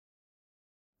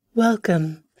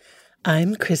Welcome.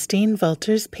 I'm Christine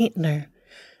Valters-Paintner,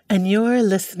 and you're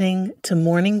listening to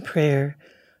Morning Prayer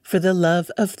for the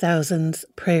Love of Thousands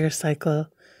prayer cycle,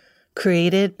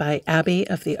 created by Abbey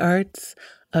of the Arts,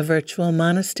 a virtual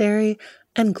monastery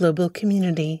and global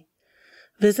community.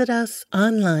 Visit us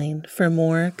online for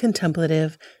more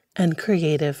contemplative and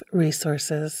creative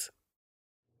resources.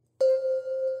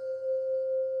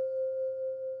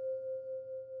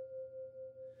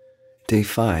 Day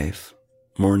 5,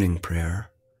 Morning Prayer,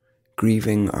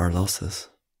 Grieving Our Losses.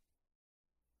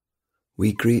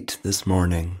 We greet this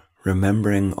morning,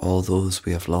 remembering all those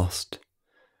we have lost,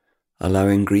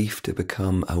 allowing grief to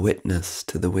become a witness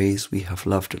to the ways we have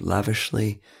loved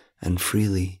lavishly and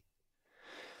freely.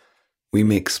 We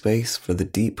make space for the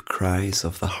deep cries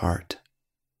of the heart,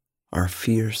 our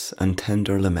fierce and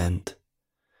tender lament,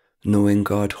 knowing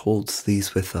God holds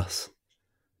these with us,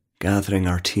 gathering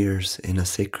our tears in a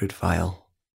sacred vial.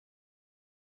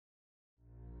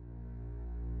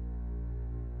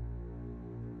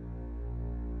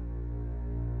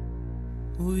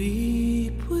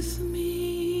 Weep with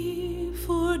me,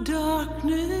 for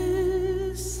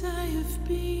darkness I have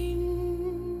been.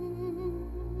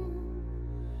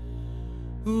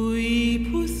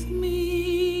 Weep with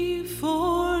me,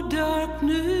 for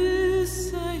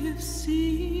darkness I have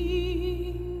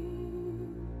seen.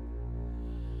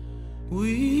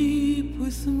 Weep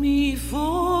with me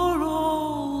for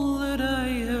all that I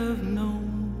have known.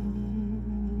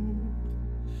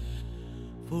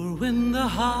 For when the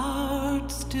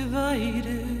heart's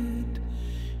divided,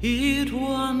 it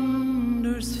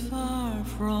wanders far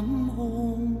from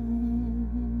home.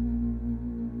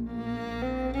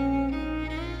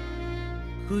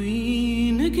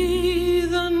 Queen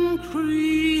again,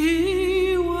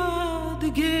 cree wad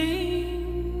again.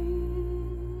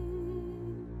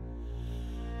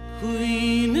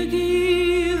 Queen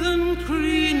again,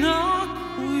 cree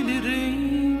knock will it rain.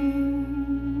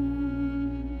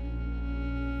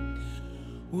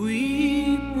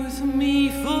 Weep with me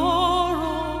for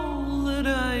all that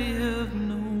I have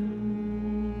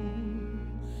known.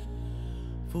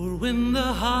 For when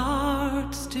the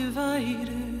heart's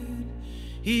divided,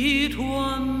 it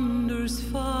wanders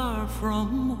far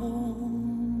from home.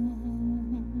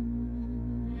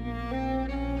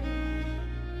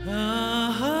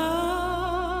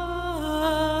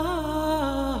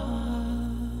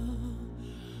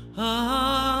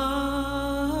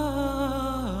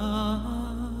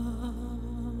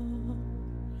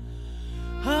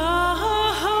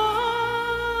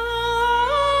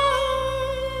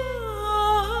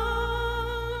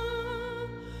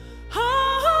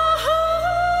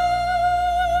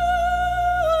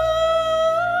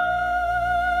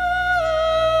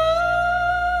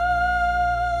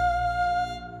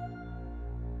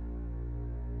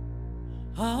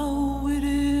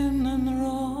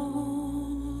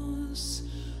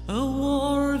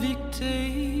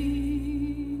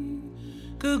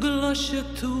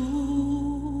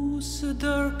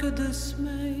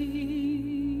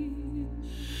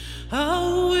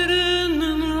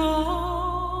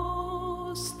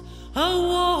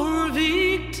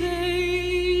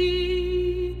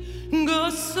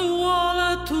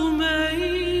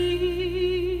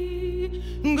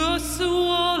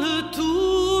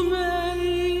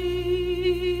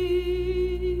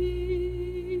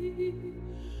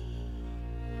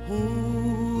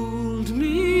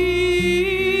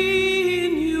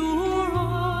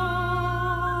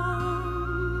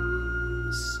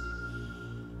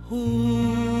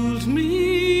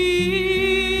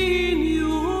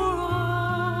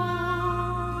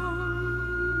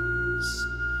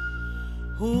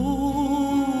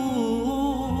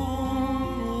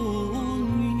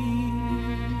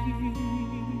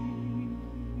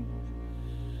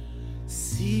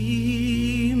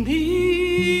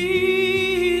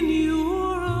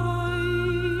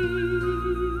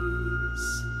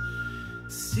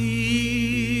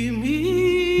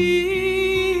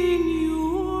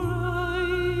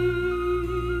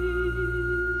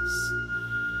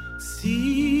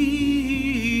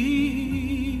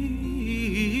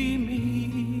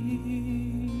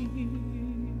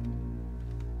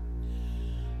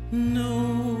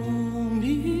 Know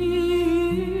me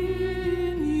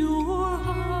in your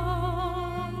heart.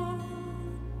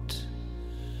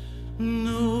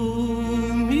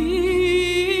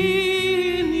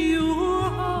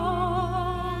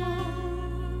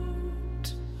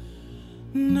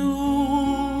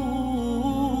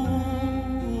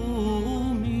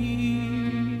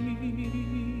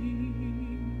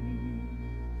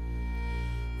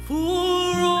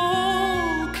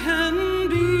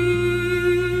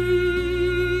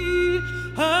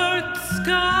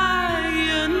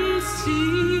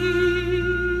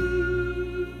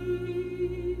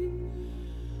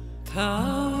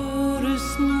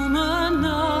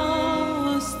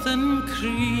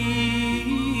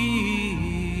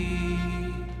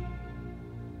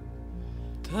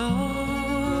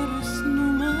 Taris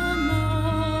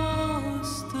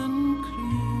numanasten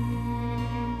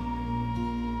kring.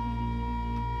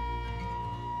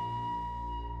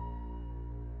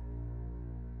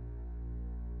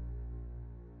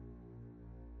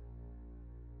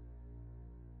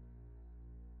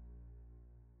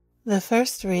 The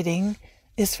first reading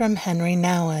is from Henry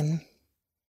Nouwen.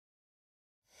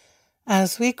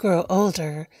 As we grow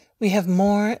older, we have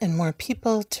more and more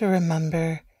people to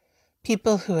remember,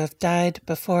 people who have died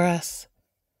before us.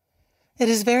 It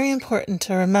is very important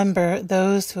to remember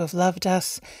those who have loved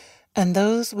us and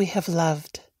those we have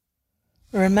loved.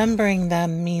 Remembering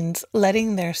them means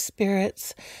letting their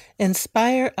spirits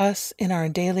inspire us in our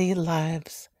daily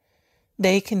lives.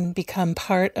 They can become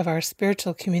part of our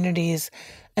spiritual communities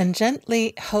and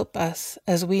gently help us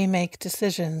as we make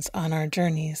decisions on our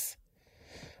journeys.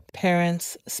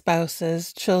 Parents,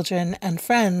 spouses, children, and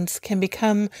friends can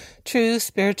become true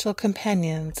spiritual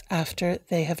companions after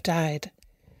they have died.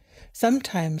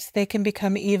 Sometimes they can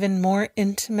become even more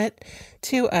intimate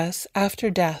to us after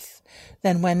death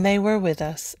than when they were with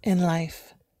us in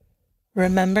life.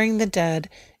 Remembering the dead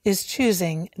is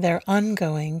choosing their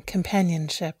ongoing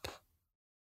companionship.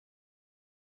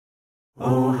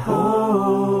 O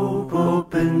hope,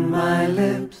 open my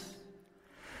lips,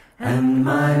 and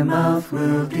my mouth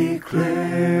will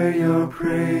declare your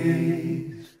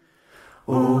praise.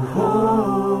 O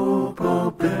hope,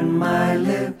 open my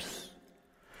lips,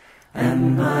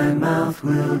 and my mouth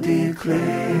will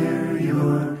declare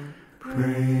your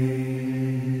praise.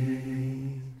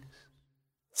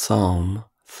 Psalm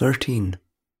 13.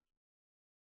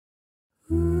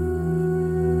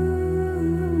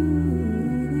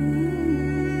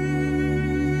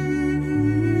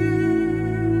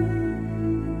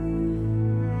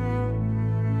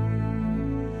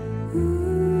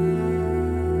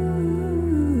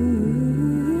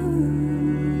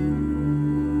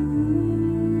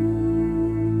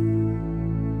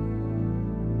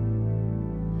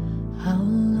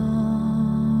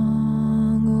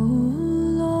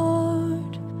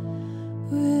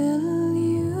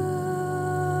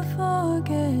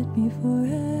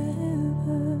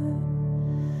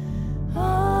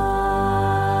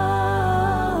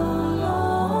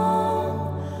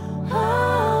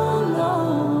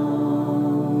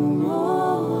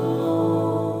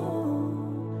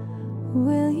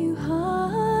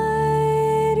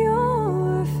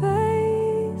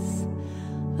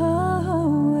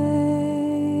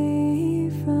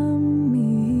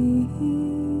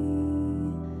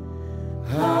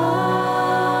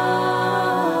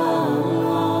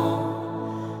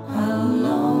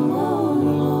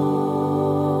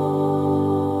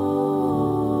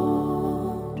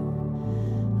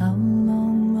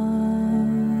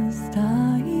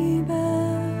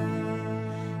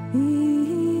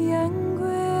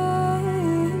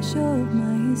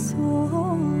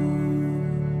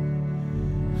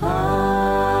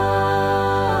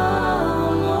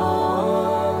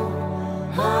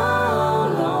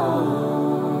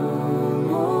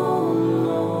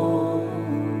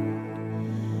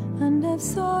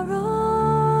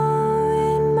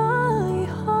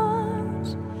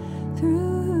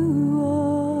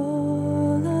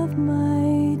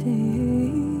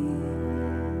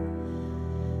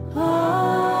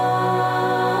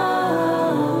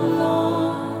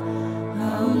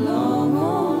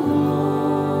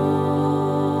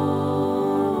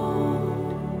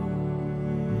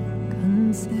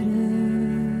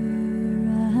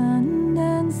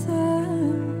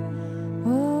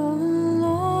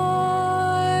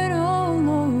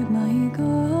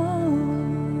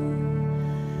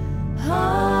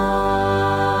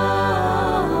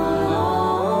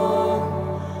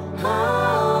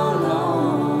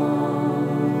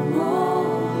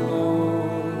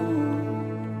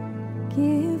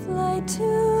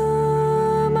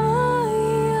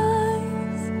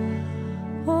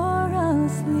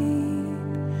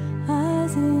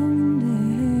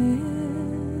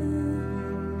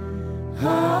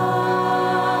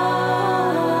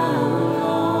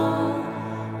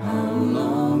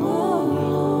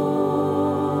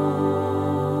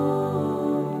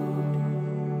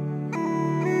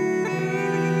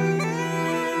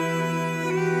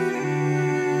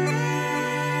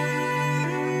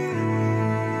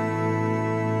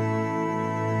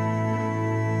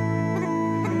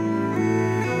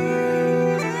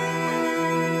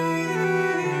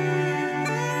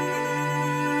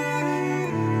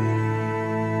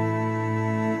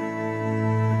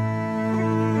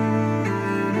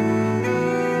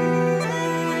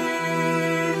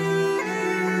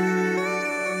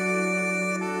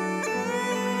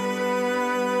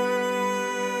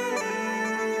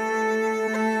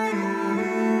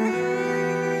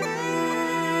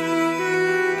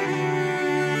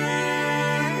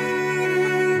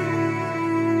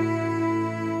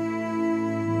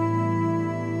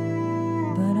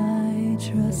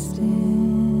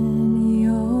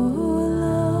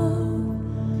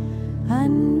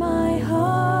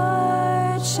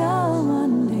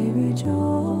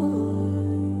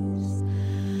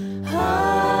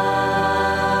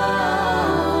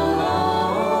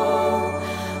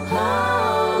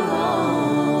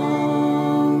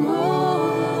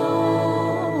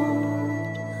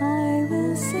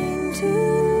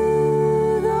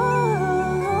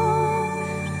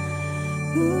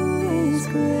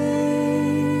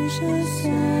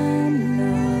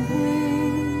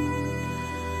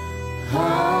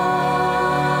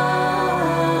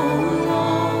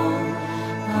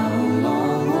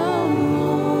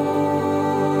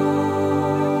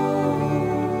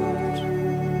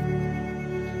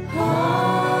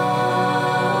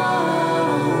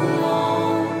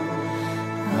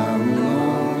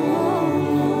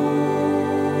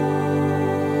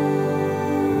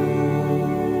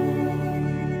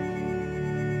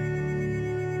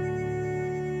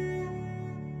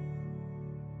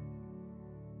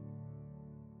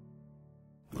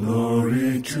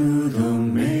 Glory to the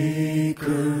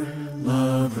Maker,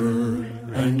 Lover,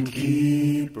 and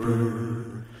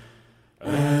Keeper,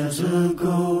 as a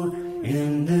goal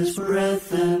in this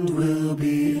breath and will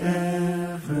be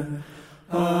ever.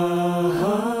 Amen.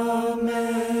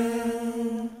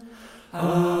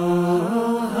 Amen.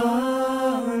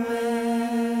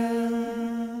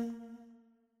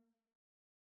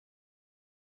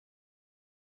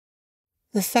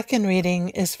 The second reading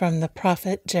is from the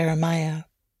prophet Jeremiah.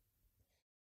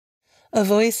 A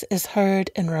voice is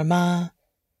heard in Ramah,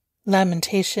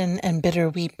 lamentation and bitter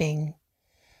weeping.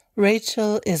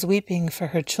 Rachel is weeping for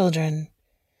her children.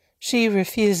 She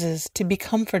refuses to be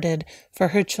comforted for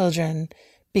her children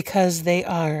because they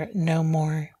are no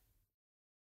more.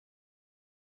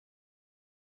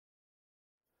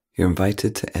 You're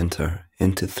invited to enter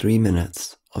into 3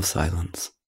 minutes of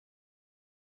silence.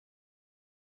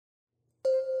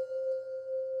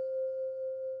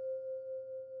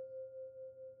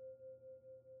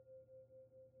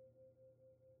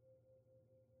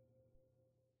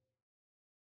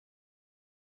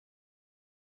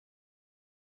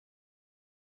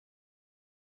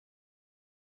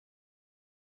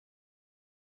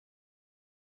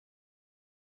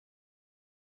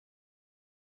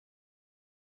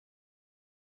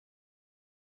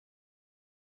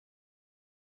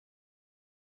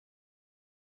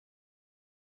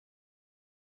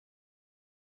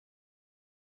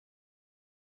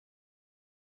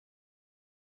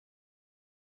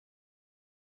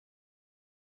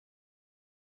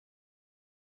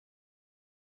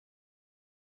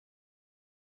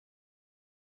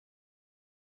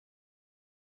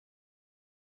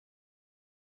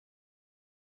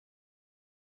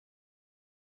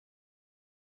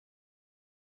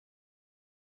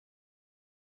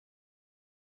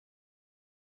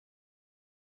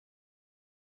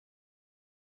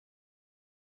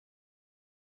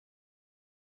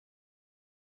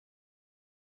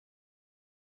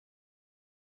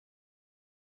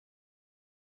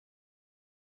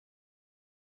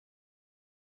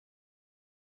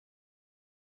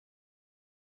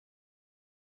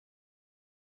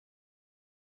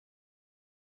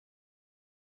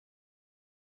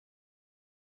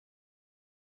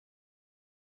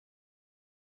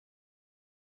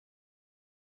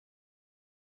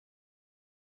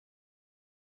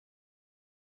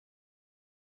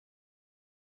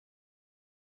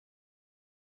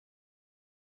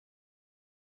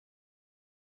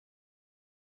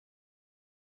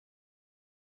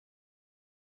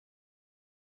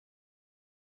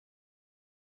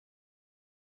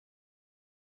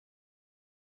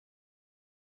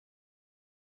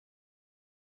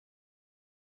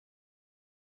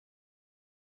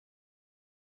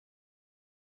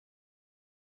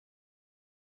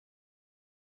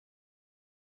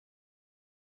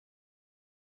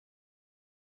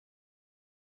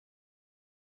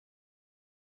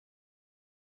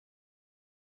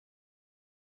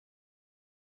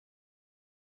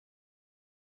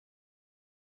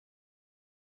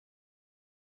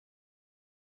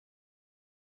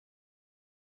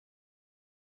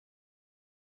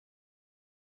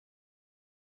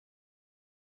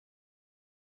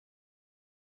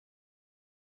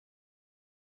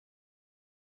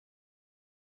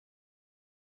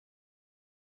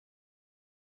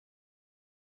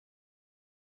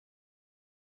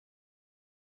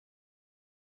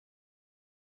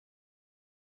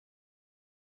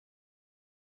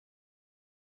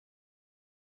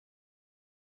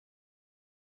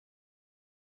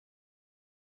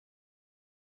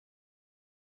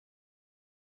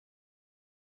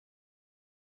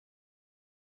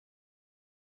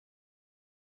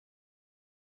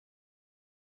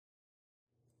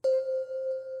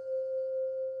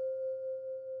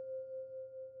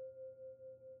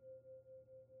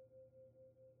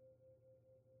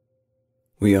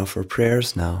 We offer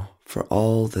prayers now for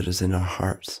all that is in our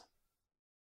hearts.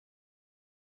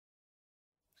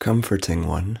 Comforting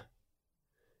One,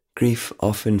 grief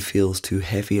often feels too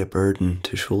heavy a burden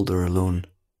to shoulder alone.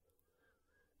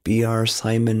 Be our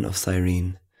Simon of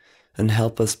Cyrene and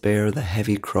help us bear the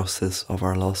heavy crosses of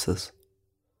our losses.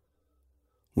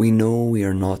 We know we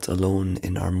are not alone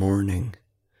in our mourning,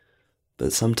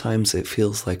 but sometimes it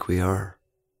feels like we are.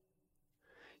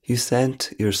 You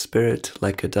sent your Spirit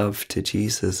like a dove to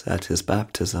Jesus at his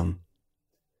baptism.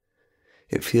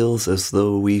 It feels as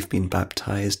though we've been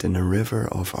baptized in a river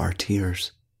of our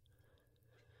tears.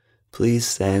 Please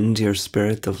send your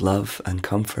Spirit of love and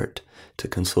comfort to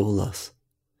console us.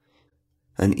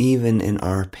 And even in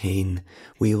our pain,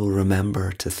 we will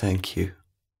remember to thank you.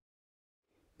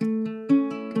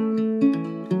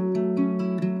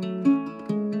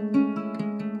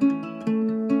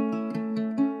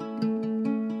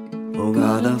 O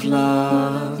God of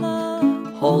love,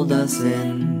 hold us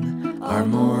in our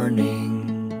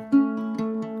mourning.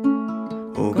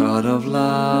 O God of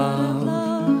love,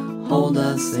 hold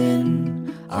us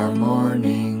in our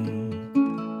mourning.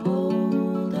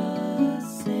 Hold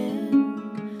us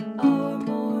in our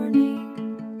mourning.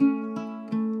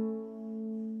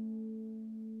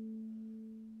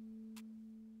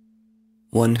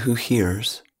 One who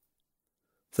hears.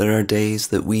 There are days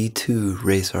that we too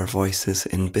raise our voices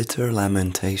in bitter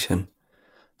lamentation,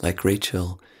 like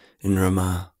Rachel in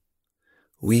Ramah,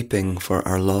 weeping for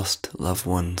our lost loved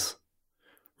ones,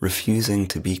 refusing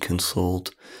to be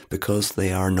consoled because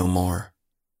they are no more.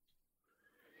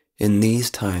 In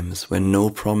these times when no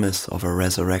promise of a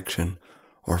resurrection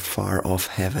or far-off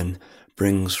heaven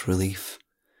brings relief,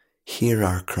 hear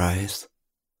our cries.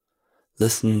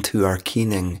 Listen to our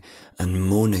keening and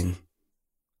moaning.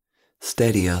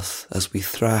 Steady us as we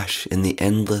thrash in the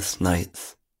endless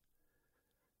nights.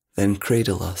 Then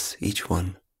cradle us, each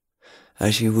one,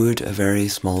 as you would a very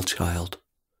small child,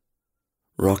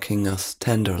 rocking us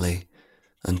tenderly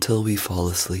until we fall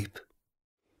asleep.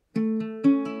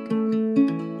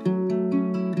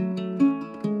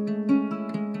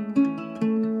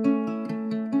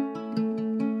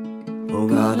 O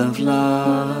God of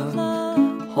love,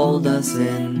 hold us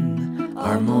in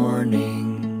our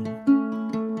mourning.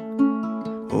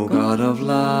 O God of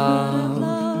love,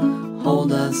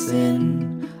 hold us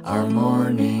in our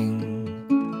mourning.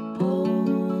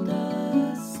 Hold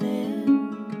us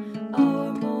in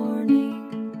our mourning.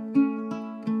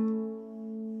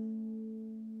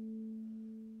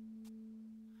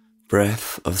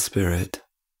 Breath of Spirit,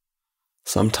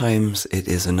 sometimes it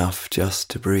is enough just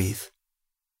to breathe.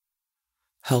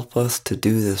 Help us to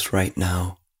do this right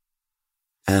now,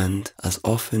 and as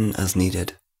often as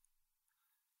needed.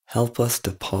 Help us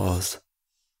to pause,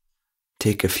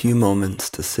 take a few moments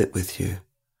to sit with you,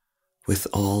 with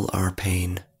all our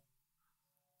pain.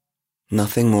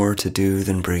 Nothing more to do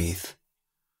than breathe.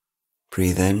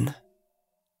 Breathe in,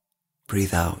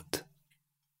 breathe out.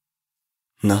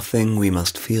 Nothing we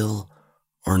must feel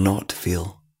or not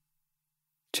feel.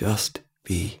 Just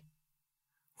be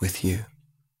with you.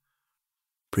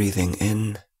 Breathing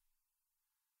in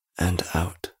and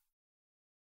out.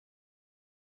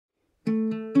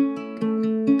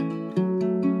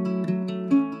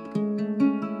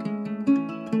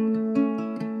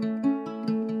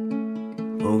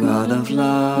 O God of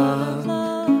love,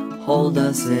 hold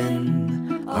us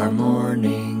in our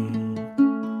mourning.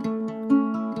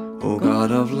 O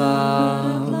God of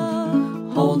love,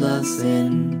 hold us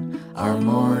in our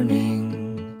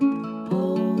mourning.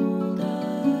 Hold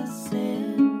us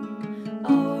in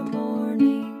our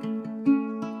mourning.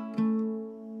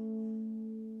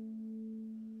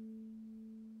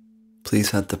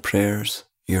 Please add the prayers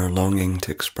you're longing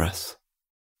to express.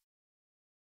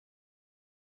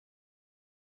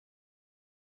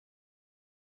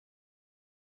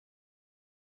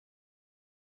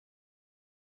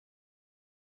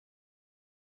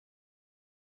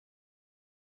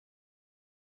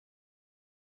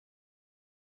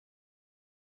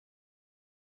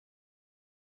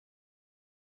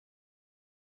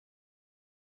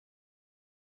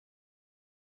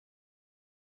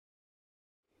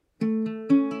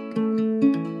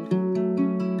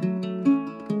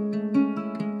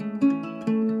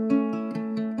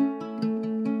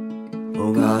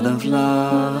 O God of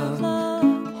love,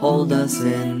 hold us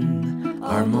in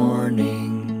our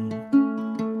mourning.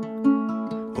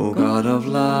 O God of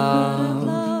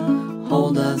love,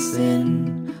 hold us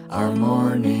in our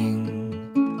mourning.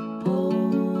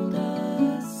 Hold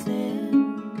us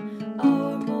in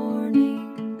our mourning.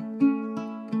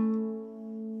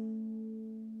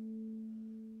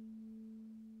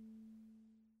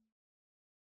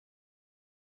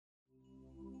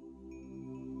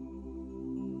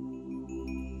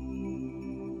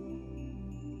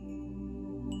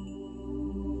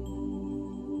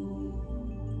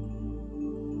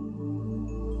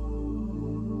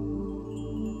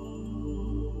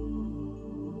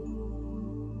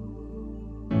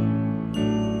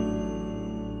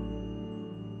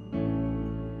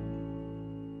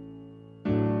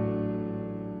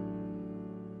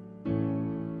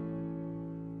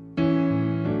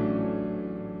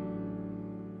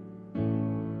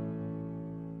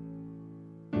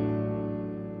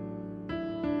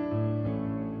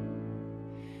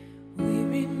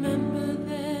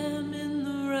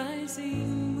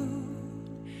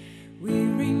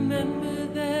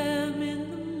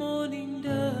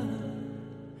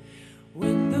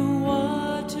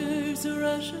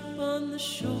 rush upon the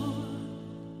shore.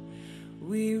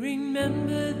 We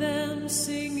remember them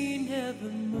singing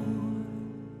evermore.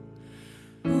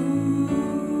 Ooh.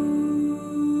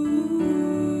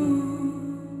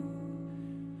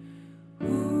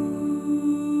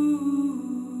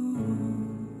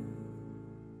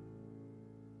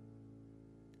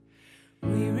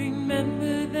 We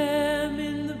remember them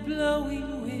in the blowing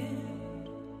wind.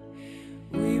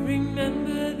 We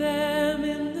remember them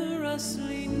in the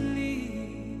rustling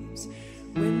leaves.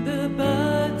 When the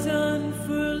buds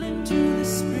unfurl into the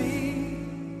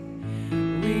spring,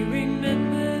 we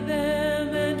remember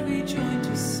them and we join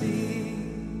to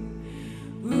sing.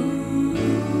 Ooh.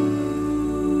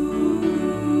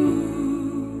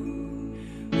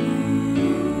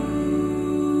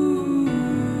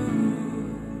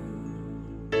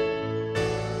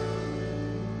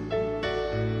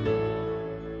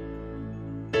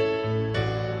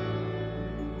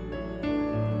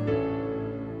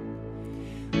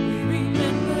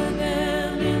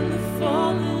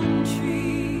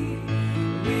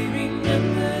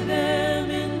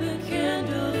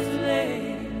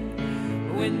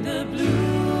 When the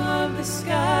blue of the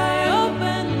sky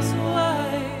opens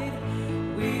wide,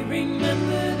 we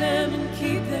remember them and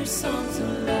keep their songs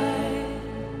alive.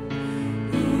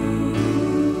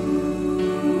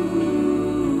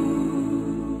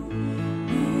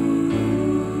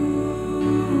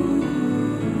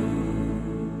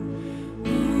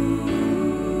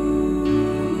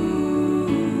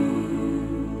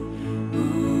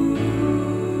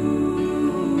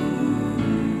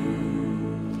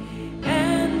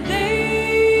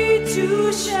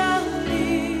 Shall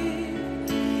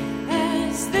live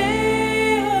as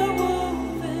they are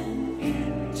woven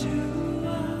into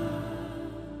us.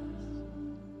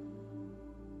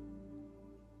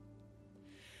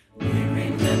 We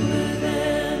remember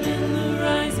them in the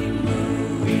rising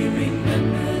moon. We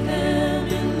remember them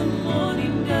in the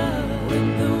morning dove. When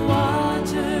the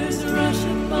waters rush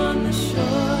upon the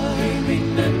shore, we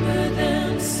remember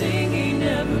them singing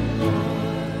evermore.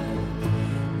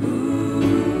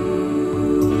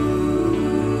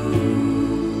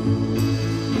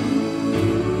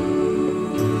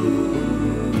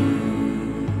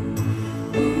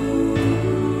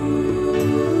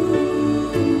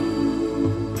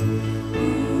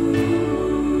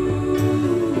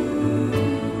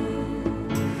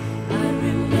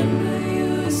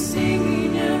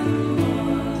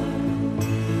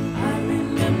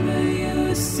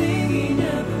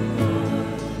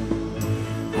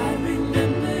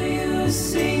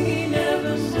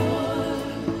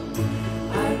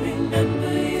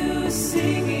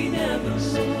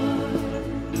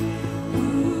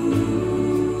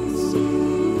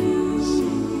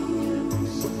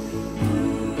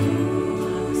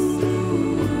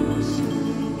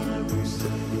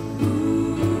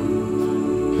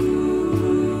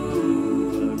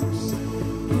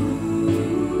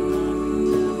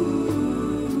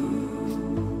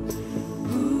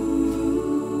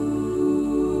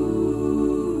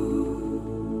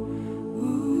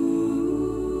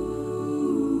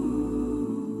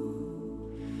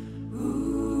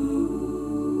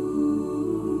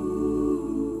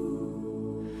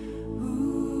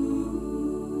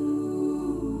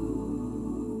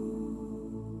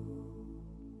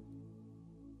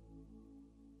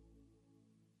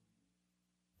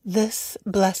 This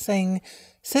blessing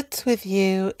sits with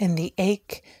you in the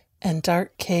ache and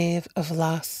dark cave of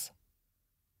loss.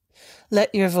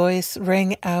 Let your voice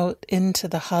ring out into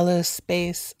the hollow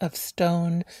space of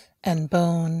stone and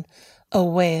bone, a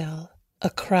wail, a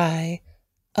cry,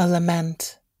 a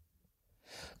lament.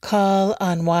 Call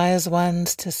on wise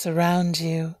ones to surround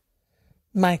you,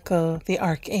 Michael the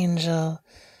Archangel,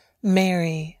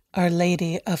 Mary, Our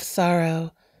Lady of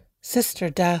Sorrow, Sister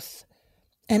Death,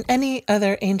 and any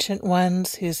other ancient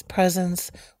ones whose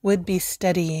presence would be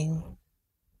steadying.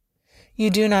 You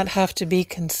do not have to be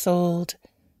consoled.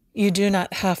 You do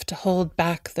not have to hold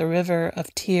back the river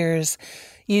of tears.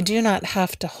 You do not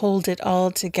have to hold it all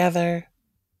together.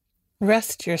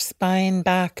 Rest your spine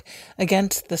back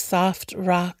against the soft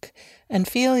rock and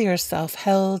feel yourself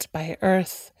held by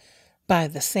earth, by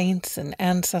the saints and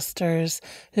ancestors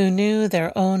who knew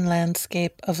their own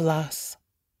landscape of loss.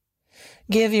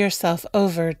 Give yourself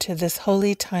over to this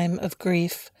holy time of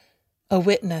grief, a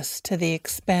witness to the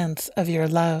expanse of your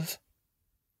love.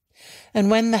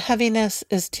 And when the heaviness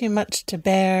is too much to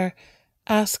bear,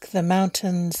 ask the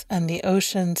mountains and the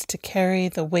oceans to carry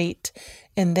the weight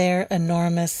in their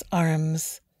enormous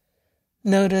arms.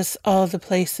 Notice all the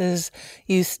places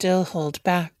you still hold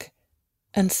back,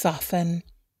 and soften,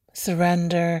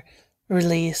 surrender,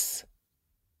 release.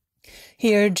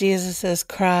 Hear Jesus'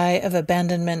 cry of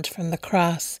abandonment from the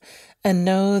cross and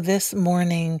know this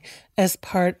mourning as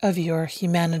part of your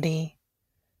humanity.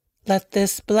 Let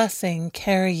this blessing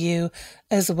carry you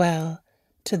as well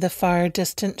to the far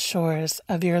distant shores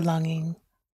of your longing.